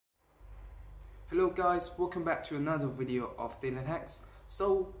Hello guys, welcome back to another video of TinLethax.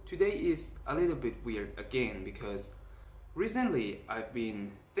 So today is a little bit weird again because recently I've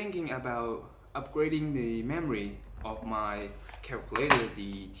been thinking about upgrading the memory of my calculator,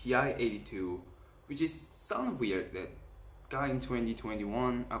 the TI-82, which is sound weird that guy in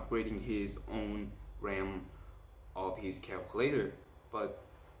 2021 upgrading his own RAM of his calculator, but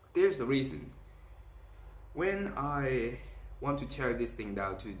there's a reason. When I want to tear this thing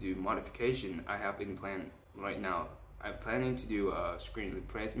down to do modification, I have in plan right now. I'm planning to do a screen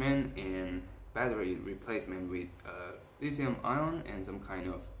replacement and battery replacement with lithium ion and some kind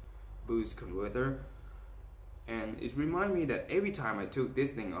of boost converter. And it reminds me that every time I took this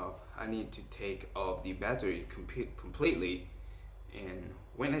thing off, I need to take off the battery completely. And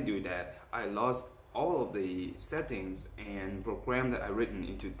when I do that, I lost all of the settings and program that I written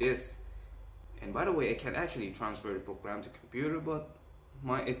into this. And by the way, I can actually transfer the program to computer, but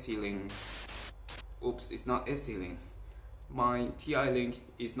my ST-Link, oops, it's not ST-Link. My TI-Link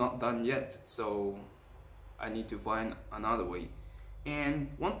is not done yet, so I need to find another way.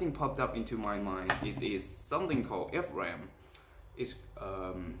 And one thing popped up into my mind is something called FRAM. It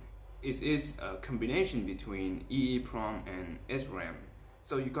is a combination between EEPROM and SRAM.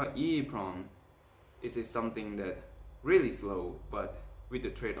 So you got EEPROM. It is something that really slow, but with the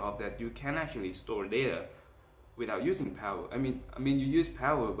trade-off that you can actually store data without using power. I mean you use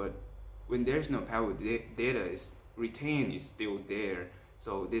power, but when there's no power, data is retained, is still there.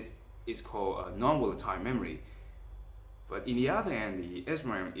 So this is called a non-volatile memory. But in the other hand, the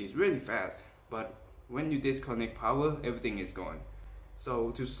SRAM is really fast, but when you disconnect power, everything is gone.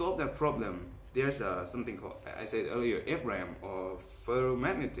 So to solve that problem, there's something called, I said earlier, FRAM or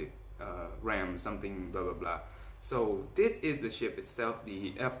ferromagnetic RAM, something blah blah blah. So this is the chip itself,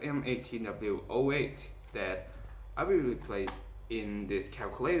 the FM18W08, that I will replace in this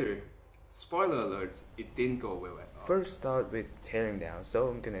calculator. Spoiler alert, it didn't go well at all. First start with tearing down, so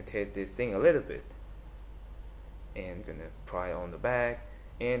I'm gonna test this thing a little bit. And gonna pry on the back,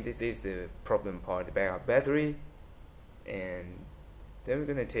 and this is the problem part, the backup battery. And then we're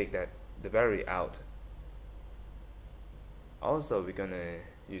gonna take the battery out. Also, we're gonna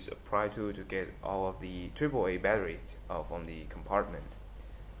use a pry tool to get all of the AAA batteries out from the compartment.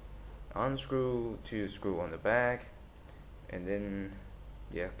 Unscrew two screws on the back, and then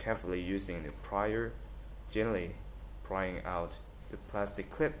carefully using the prier, gently prying out the plastic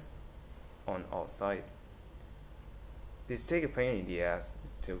clips on outside. This takes a pain in the ass,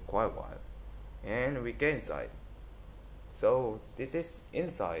 it's still quite a while, and we get inside. So this is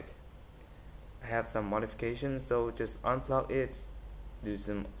inside. I have some modifications, so just unplug it, do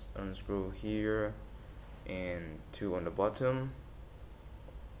some unscrew here and two on the bottom,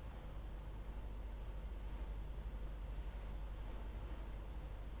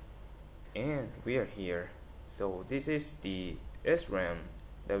 and we are here. So this is the SRAM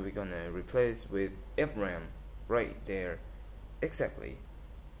that we're gonna replace with FRAM right there, exact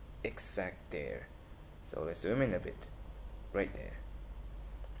there. So let's zoom in a bit, right there.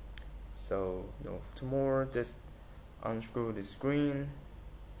 So no more, just unscrew the screen,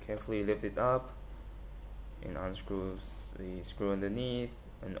 carefully lift it up, and unscrew the screw underneath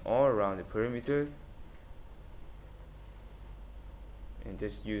and all around the perimeter, and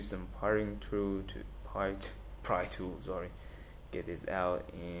just use some pry tool, get this out.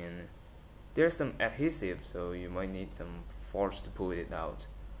 And there's some adhesive, so you might need some force to pull it out.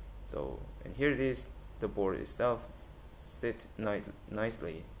 So, and here it is, the board itself sit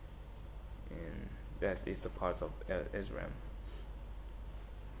nicely, and that is the parts of SRAM.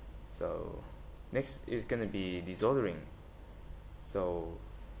 So next is gonna be desoldering. So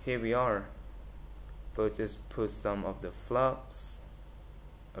here we are. First, just put some of the flux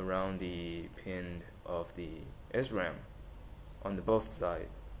around the pin of the SRAM on the both sides.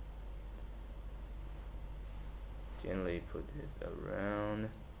 Gently put this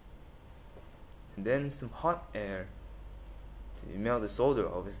around, and then some hot air to melt the solder,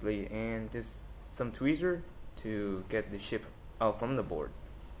 obviously, and just some tweezer to get the chip out from the board.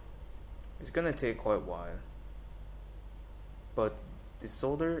 It's gonna take quite a while, but the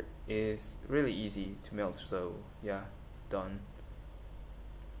solder is really easy to melt, so yeah, done.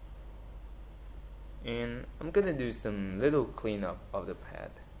 And I'm gonna do some little cleanup of the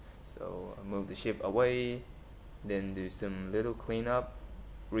pad. So I move the chip away, then do some little cleanup,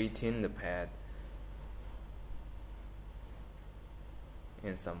 retin the pad,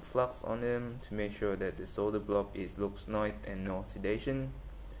 and some flux on them to make sure that the solder block looks nice and no oxidation.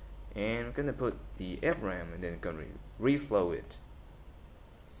 And I'm gonna put the FRAM and then gonna reflow it.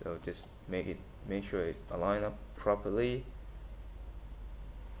 So just make sure it's aligned up properly.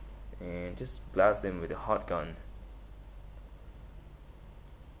 and just blast them with a hot gun.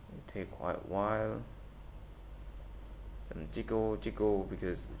 It take quite a while. Some jiggle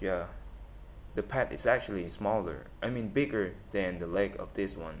because yeah, the pad is actually smaller. I mean bigger than the leg of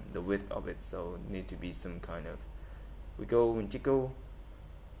this one, the width of it. So need to be some kind of wiggle and jiggle,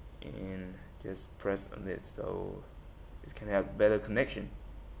 and just press on it so it can have better connection.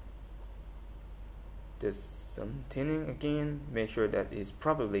 Just some tinning again, make sure that it's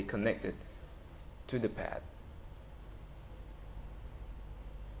properly connected to the pad.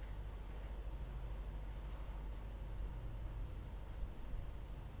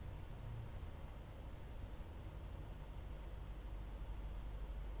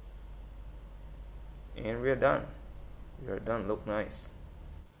 And we're done. We are done, look nice.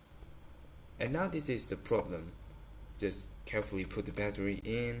 And now this is the problem. Just carefully put the battery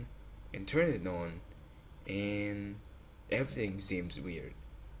in and turn it on, and everything seems weird.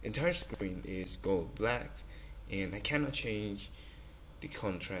 Entire screen is gold black, and I cannot change the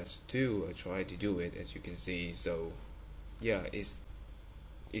contrast too. I tried to do it, as you can see, so yeah, it's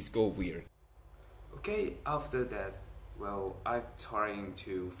gold weird. Okay, after that, well, I'm trying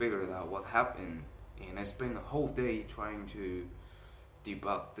to figure out what happened, and I spent a whole day trying to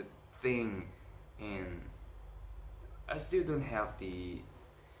debug the thing, and I still don't have the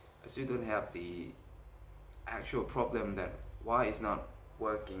actual problem that why it's not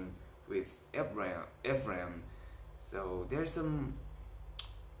working with FRAM. So there's some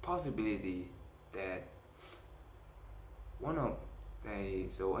possibility that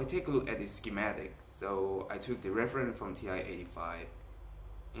so I take a look at the schematic. So I took the reference from TI-85,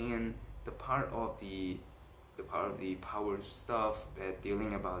 and the part of the power stuff that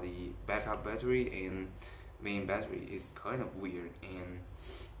dealing about the backup battery and main battery is kind of weird, and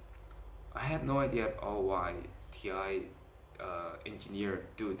I have no idea at all why TI engineer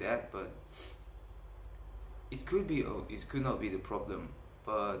do that, but it could not be the problem.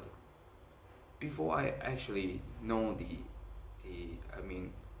 But before I actually know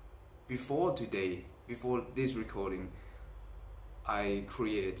before this recording, I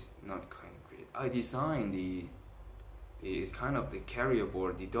designed it's kind of the carrier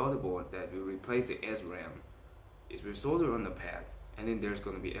board, the daughter board that will replace the SRAM. It's soldered on the pad, and then there's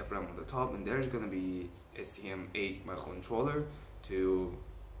going to be FRAM on the top, and there's going to be STM8 microcontroller to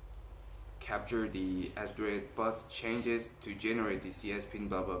capture the address bus changes to generate the CS pin,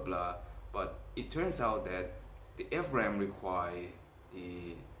 blah blah blah. But it turns out that the FRAM require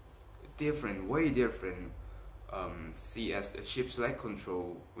the way different CS chip select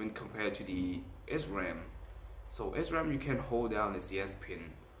control when compared to the SRAM. So SRAM, you can hold down the CS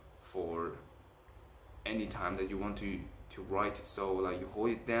pin for any time that you want to write. So like you hold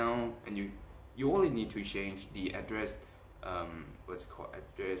it down, and you only need to change the address, what's it called,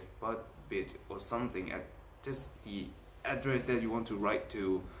 address bit or something, at just the address that you want to write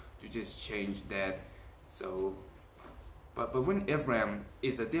to just change that. So but when FRAM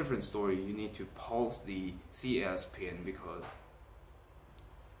is a different story. You need to pulse the CS pin because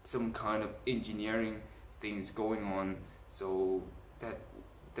some kind of engineering things going on, so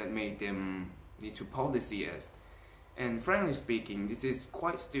that made them need to pulse the CS. And frankly speaking, this is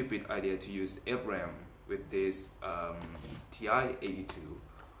quite stupid idea to use FRAM with this TI-82,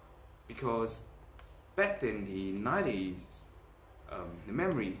 because back then the 90s, the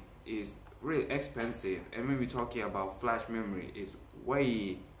memory is really expensive, and when we're talking about flash memory, is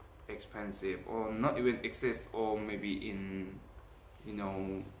way expensive, or not even exist, or maybe in,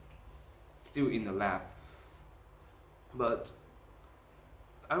 still in the lab. But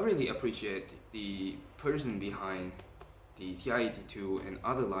I really appreciate the person behind the TI-82 and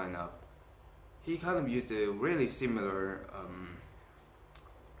other lineup. He kind of used a really similar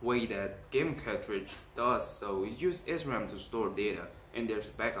way that game cartridge does. So he used SRAM to store data, and there's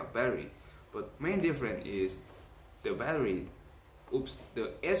backup battery. But main difference is the battery.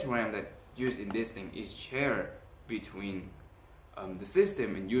 The SRAM that used in this thing is shared between the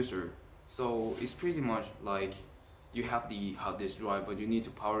system and user. So it's pretty much like you have the hard disk drive, but you need to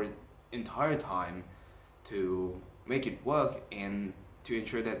power it entire time to make it work and to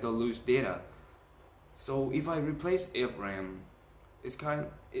ensure that don't lose data. So if I replace FRAM, it's kind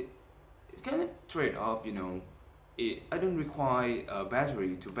of trade-off, I don't require a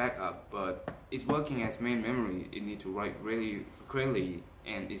battery to back up, but it's working as main memory. It needs to write really frequently,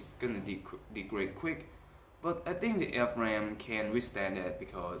 and it's gonna degrade quick. But I think the FRAM can withstand that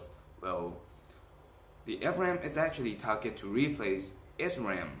because, well, the FRAM is actually targeted to replace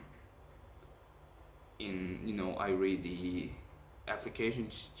SRAM. I read the application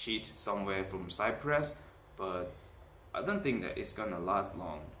sheet somewhere from Cypress, but I don't think that it's gonna last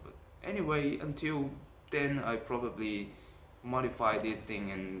long. But Anyway, until then I probably modify this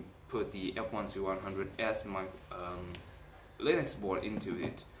thing and put the F1C100 as my Linux board into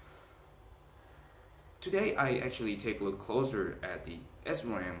it. Today I actually take a look closer at the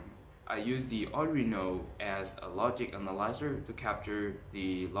SRAM. I use the Arduino as a logic analyzer to capture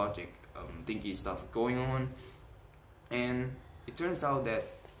the logic thingy stuff going on, and it turns out that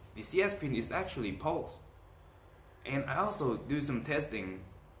the CS pin is actually pulse. And I also do some testing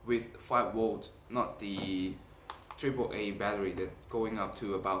with 5 volts, not the AAA battery that going up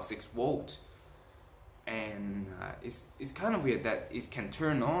to about 6 volts. And it's kind of weird that it can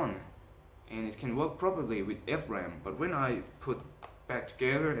turn on and it can work properly with FRAM, but when I put back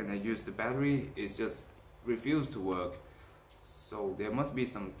together and I use the battery, it just refused to work. So there must be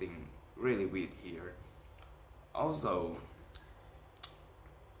something really weird here. Also,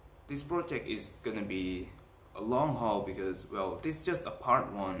 this project is gonna be a long haul because, well, this is just a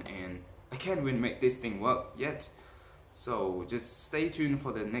part 1 and I can't even make this thing work yet. So just stay tuned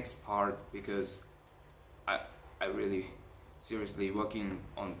for the next part, because I really seriously working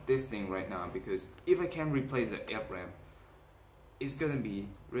on this thing right now, because if I can replace the FRAM, it's gonna be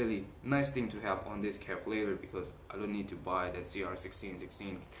really nice thing to have on this calculator, because I don't need to buy that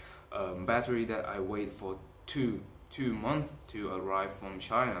CR1616 battery that I wait for two months to arrive from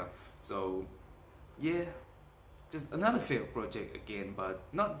China. So yeah, just another failed project again, but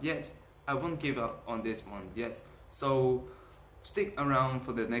not yet. I won't give up on this one yet. So stick around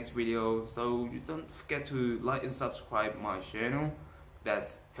for the next video, so you don't forget to like and subscribe my channel.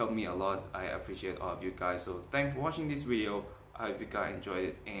 That helped me a lot. I appreciate all of you guys. So thanks for watching this video. I hope you guys enjoyed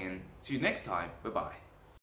it, and see you next time. Bye bye.